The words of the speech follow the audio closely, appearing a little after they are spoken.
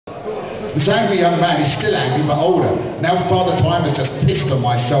This angry young man is still angry but older. Now Father Time has just pissed on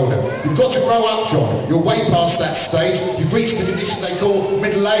my shoulder. You've got to grow up, John. You're way past that stage. You've reached the condition they call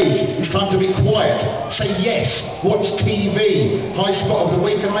middle age. It's time to be quiet. Say yes. Watch TV. High spot of the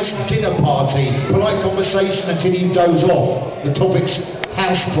week, a nice dinner party. Polite conversation until you doze off. The topics: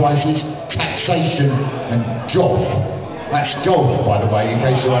 house prices, taxation and job. That's golf, by the way, in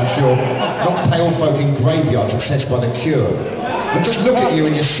case you're unsure. Not pale folk in graveyards obsessed by the cure. And just look at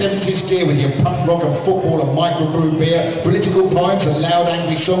you in your 70s gear with your punk rock and football and microbrew beer, political poems and loud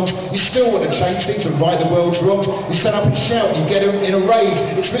angry songs. You still want to change things and right the world's wrongs. You stand up and shout and you get in a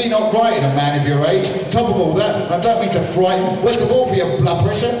rage. It's really not right in a man of your age. Top of all that, and I don't mean to frighten, worst of all for your blood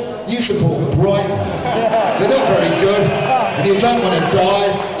pressure, you support Brighton. They're not very good, and you don't want to die,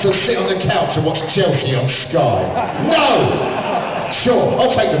 so sit on the couch and watch Chelsea on Sky. No! Sure,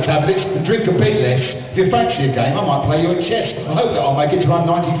 I'll take the tablets and drink a bit less. If you fancy a game, I might play you at chess. I hope that I'll make it till I'm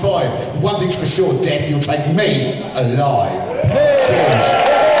 95. One thing's for sure, Death, you'll take me alive. Cheers.